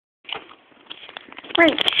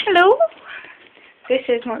Right, hello. This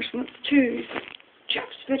is March 2's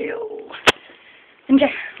Jeff's video. And yeah,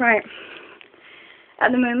 right.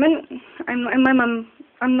 At the moment, I'm not in my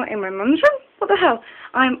mum's room. What the hell?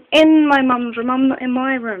 I'm in my mum's room. I'm not in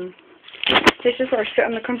my room. This is where I sit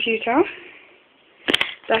on the computer.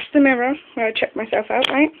 That's the mirror where I check myself out,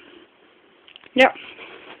 right? Yep.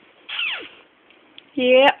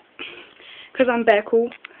 Yep. Because I'm bare cool.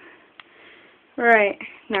 Right,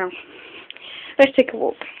 now, let's take a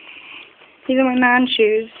walk. These are my man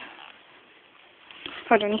shoes.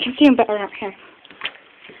 Hold on, you can see them better out here.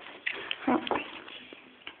 Oh.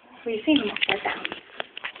 Well, you see them upside down.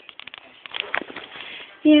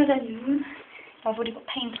 Yeah, then I've already got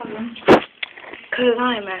paint on them. Because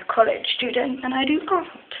I'm a college student and I do art.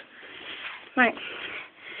 Right.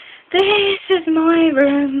 This is my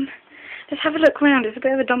room. Let's have a look around. It's a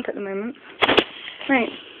bit of a dump at the moment. Right.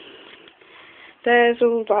 There's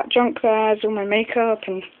all that junk there. There's all my makeup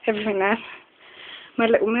and everything there. My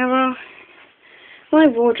little mirror. My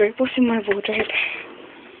wardrobe. What's in my wardrobe?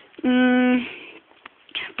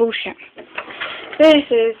 Bullshit. This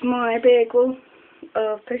is my big wall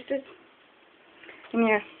of posters. And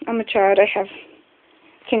yeah, I'm a child. I have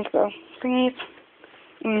Tinkerbell thingies.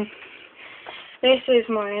 This is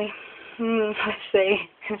my, let's see,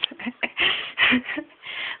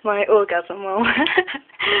 my orgasm wall.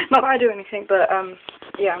 Not that I do anything, but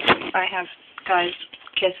yeah, I have guys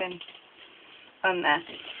kissing on there.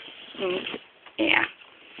 Yeah.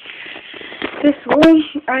 This wall,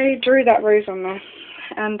 I drew that rose on there,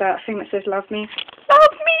 and that thing that says "Love me."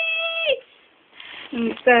 Love me!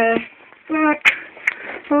 And the black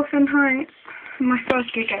Orphan Heights, my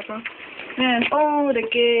first gig ever. And all the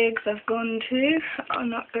gigs I've gone to,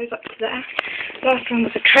 and that goes up to there. Last one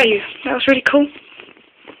was a trade. That was really cool.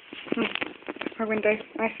 My window.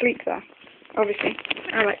 I sleep there. Obviously,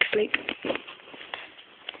 I like to sleep.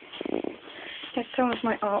 There's some of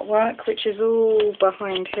my artwork, which is all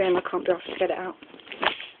behind here, and I can't be asked to get it out.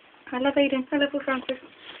 I love Aiden. I love Will Francis.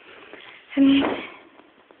 And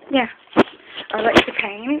yeah, I like to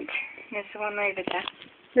paint. There's the one over there.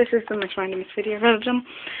 This is the most randomest video I've ever done.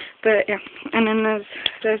 But yeah, and then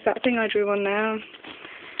there's that thing I drew on there.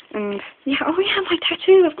 And yeah, oh yeah, my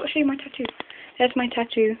tattoo. I've got to show you my tattoo. There's my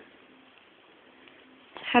tattoo.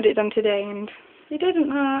 Had it done today, and it didn't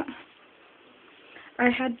hurt. I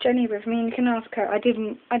had Jenny with me, and you can ask her. I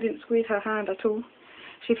didn't squeeze her hand at all.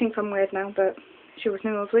 She thinks I'm weird now, but she always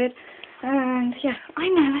knew I was weird. And yeah, I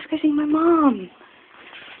know. Let's go see my mom.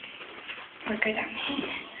 I'll go down here.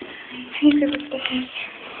 Let's go upstairs.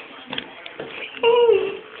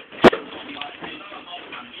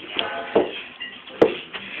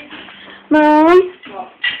 Mom,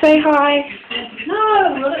 say hi. No,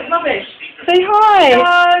 that's rubbish. Say hi.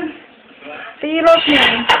 No. Do you love me?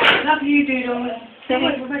 Love you, Doodle. Yeah.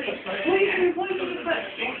 What are you doing?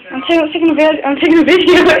 I'm taking a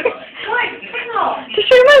video. Wait, hang on. To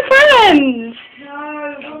show my friends. No,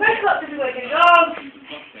 Rebecca to do it. Go.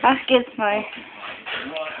 That's Gizmo.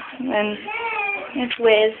 And then it's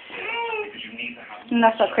Wiz. And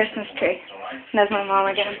that's our Christmas tree. And there's my mom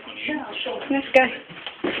again. Let's go.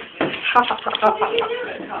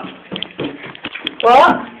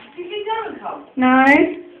 What? Did you go and come? No.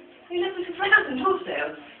 You left us a friend up in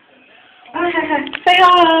Hillsdale. Say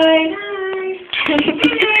hi. Hi.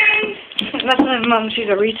 That's my mum. She's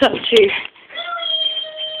a retard too.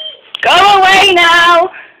 Go away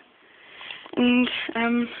now. And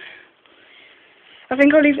I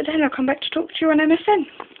think I'll leave it then. I'll come back to talk to you on MSN.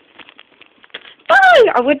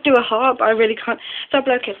 Bye! I would do a heart, but I really can't. So,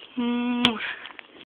 blow kiss.